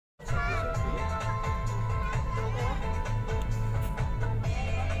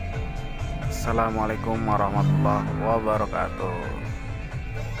Assalamualaikum warahmatullahi wabarakatuh.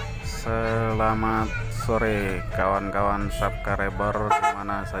 Selamat sore kawan-kawan subscriber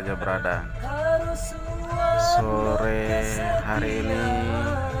dimana saja berada. Sore hari ini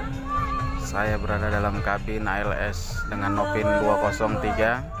saya berada dalam kabin ALS dengan Nopin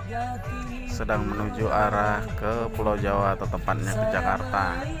 203, sedang menuju arah ke Pulau Jawa atau tepatnya ke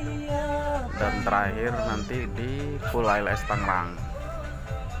Jakarta, dan terakhir nanti di Pulau ALS Tangerang.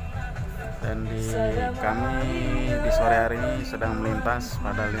 Dan kami di sore hari ini sedang melintas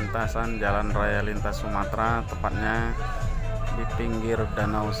pada lintasan Jalan Raya Lintas Sumatera, tepatnya di pinggir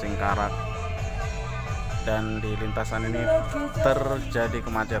Danau Singkarak. Dan di lintasan ini terjadi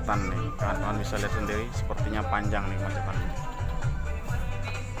kemacetan nih, kawan-kawan bisa lihat sendiri, sepertinya panjang nih kemacetannya.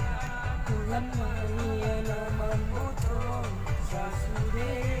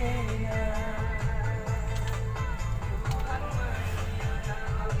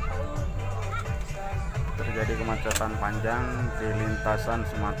 Terjadi kemacetan panjang di lintasan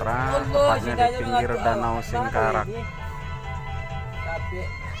Sumatera, tepatnya di pinggir Danau Singkarak.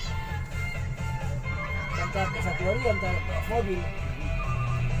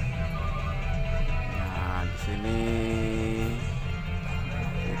 Nah, di sini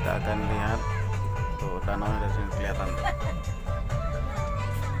kita akan lihat tuh danau dari sini kelihatan.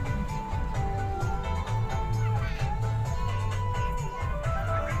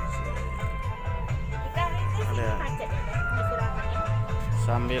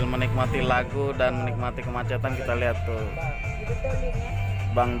 Sambil menikmati lagu dan menikmati kemacetan, kita lihat tuh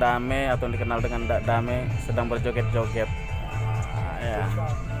Bang Dame atau dikenal dengan Dak Dame sedang berjoget-joget. Ya.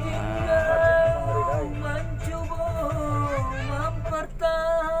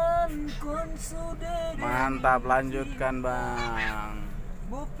 Mantap, lanjutkan Bang.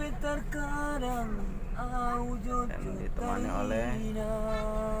 Dan ditemani oleh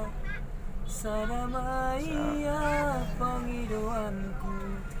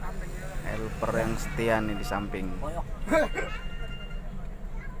helper yang setia nih di samping.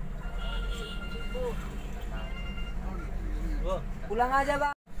 Pulang aja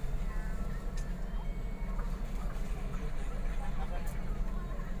Bang.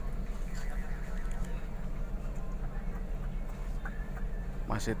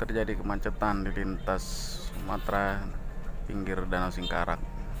 Masih terjadi kemacetan di lintas Sumatera pinggir Danau Singkarak.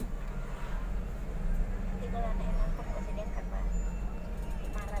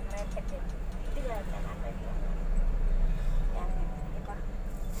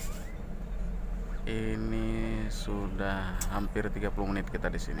 Ini sudah hampir 30 menit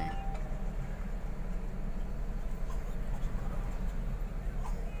kita di sini.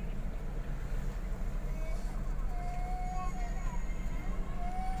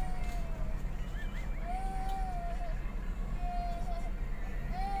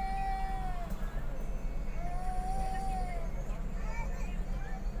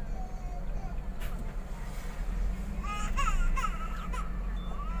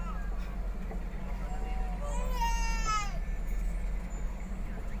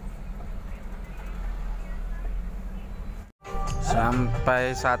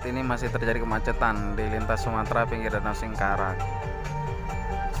 Sampai saat ini masih terjadi kemacetan di lintas Sumatera pinggir Danau Singkarak.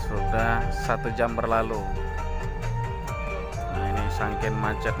 Sudah 1 jam berlalu. Nah, ini saking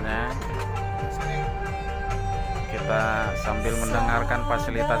macetnya, kita sambil mendengarkan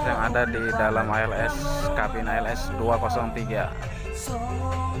fasilitas yang ada di dalam ALS, kabin ALS 203.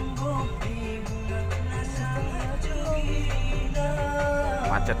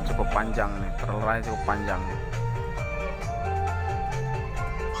 Macet cukup panjang nih, terlerai cukup panjang.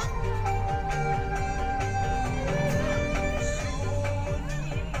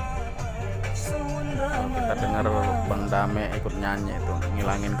 Kita dengar Bang Dame ikut nyanyi itu,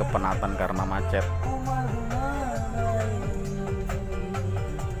 ngilangin kepenatan karena macet.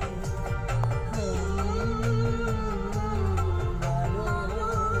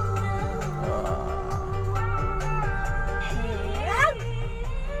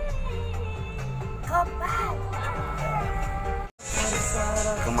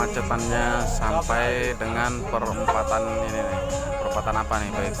 Kemacetannya sampai dengan perempatan ini nih. Perempatan apa nih?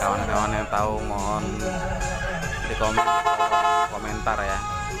 Bagi kawan-kawan yang tahu mohon di komentar ya.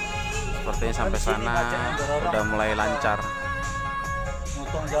 Sepertinya sampai sana udah mulai lancar.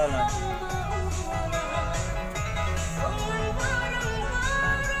 Motong jalan.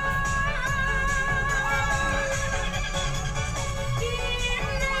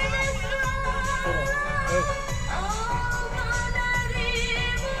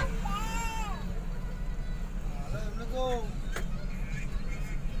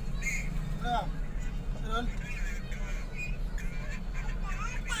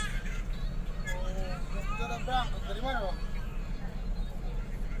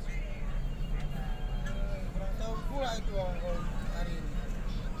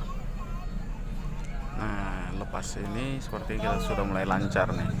 Pas ini seperti kita sudah mulai lancar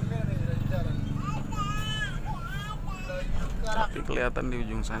nih. Tapi kelihatan di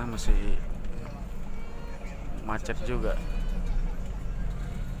ujung sana masih macet juga.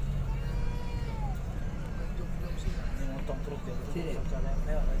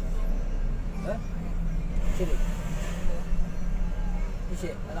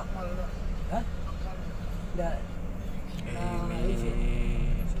 Ini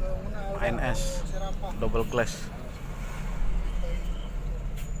ANS double glass.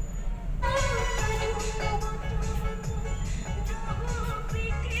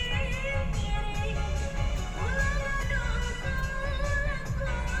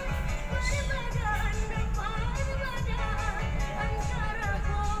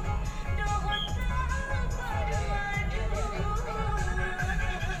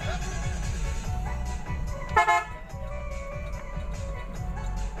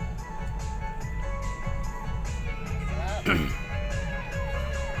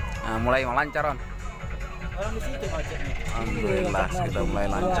 Nah, mulai lancar, On. Orang di situ macetnya. Alhamdulillah sudah mulai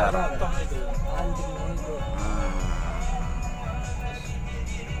lancar.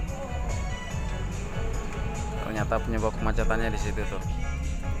 Ternyata penyebab kemacetannya di situ tuh,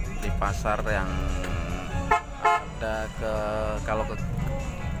 di pasar yang ada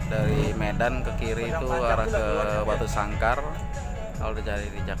dari Medan ke kiri itu arah ke Batu Sangkar. Kalau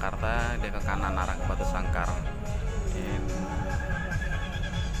dari di Jakarta dia ke kanan arah ke Batu Sangkar.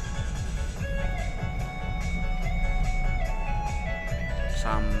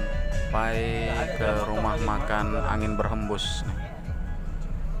 Sampai ke rumah makan Angin Berhembus.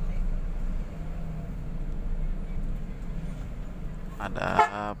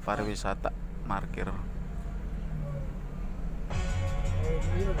 Ada pariwisata parkir.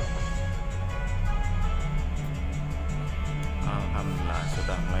 Alhamdulillah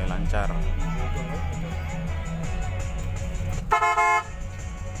sudah mulai lancar.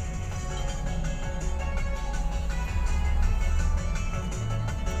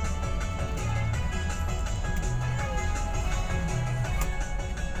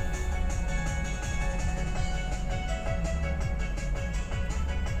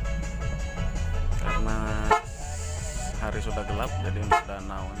 Karena hari sudah gelap, jadi untuk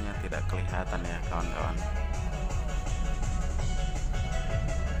danaunya tidak kelihatan ya kawan-kawan.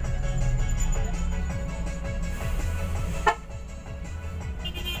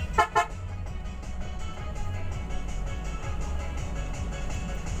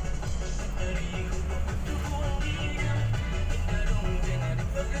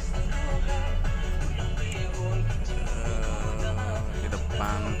 Di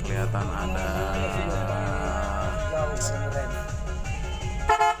depan kelihatan ada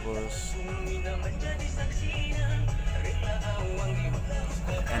bus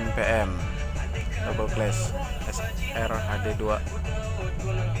NPM double class SR HD2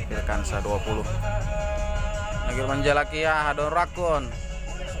 Irkansa 20 lagi menjalaki ya hadon rakun.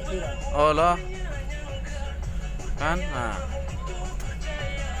 Oh loh kan, nah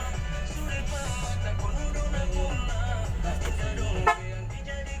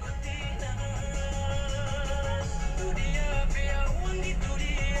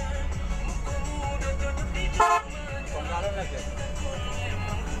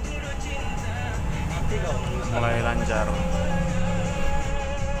mulai lancar.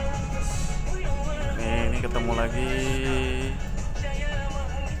 Ini ketemu lagi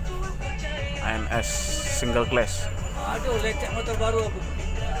ANS single class. Aduh, lecek motor baru aku.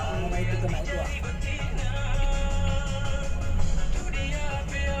 Itu kena itu.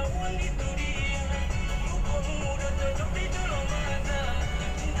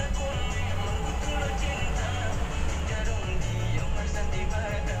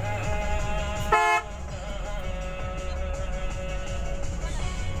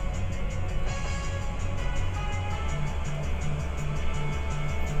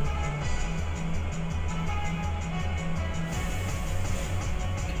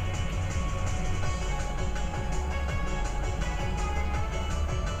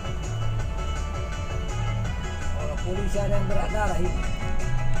 Polisi ada yang berat darah ini.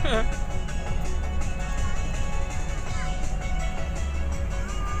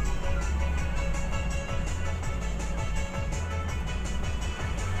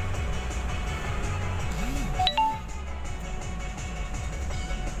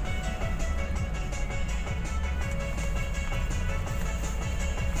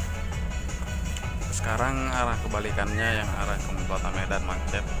 Sekarang arah kebalikannya, yang arah ke kota Medan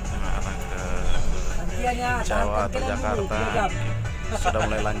macet, yang arah ke Jawa atau Jakarta sudah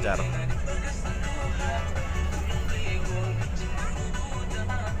mulai lancar.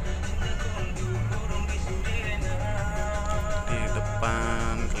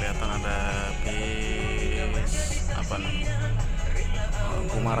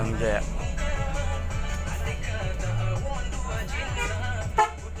 Semarang Jaya.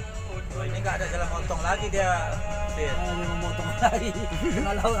 Oh, ini nggak ada jalan motong lagi dia. Ini mau motong lagi.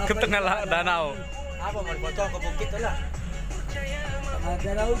 Ke tengah danau. Apa mau dipotong ke bukit tuh lah. Tengah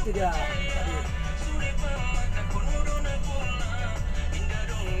danau itu dia. Tadi.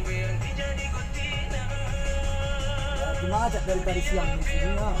 Ya, macet dari tadi siang di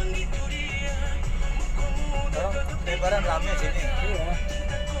sini ya. Orang lebaran ramai sini. Iya.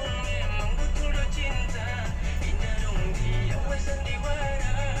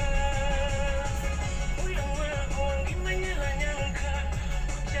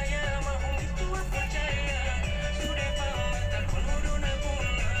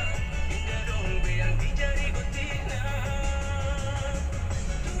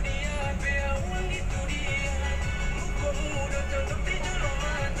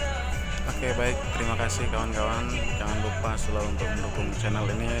 Oke baik, terima kasih kawan-kawan. Jangan lupa selalu untuk mendukung channel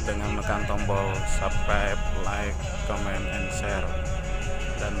ini dengan menekan tombol subscribe, like, comment, and share,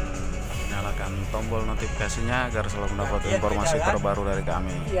 dan nyalakan tombol notifikasinya agar selalu mendapat informasi terbaru dari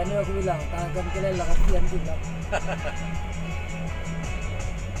kami. Iya, ini aku bilang, tangan kalian kasihan juga.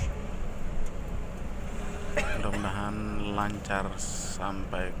 Mudah-mudahan lancar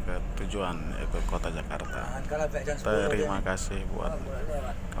sampai ke tujuan, yaitu kota Jakarta. Terima kasih buat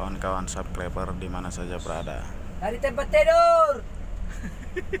kawan-kawan subscriber di mana saja berada. Dari tempat tidur.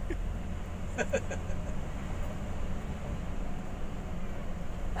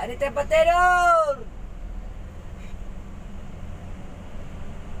 Dari tempat tidur.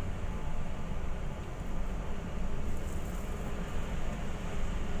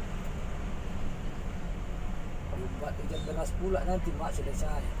 Buat jam 12 pula nanti mak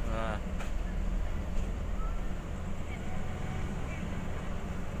selesai.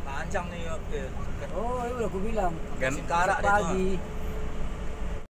 Panjang nih, oke. Oh, itu udah aku bilang. Kan Singkarak pagi.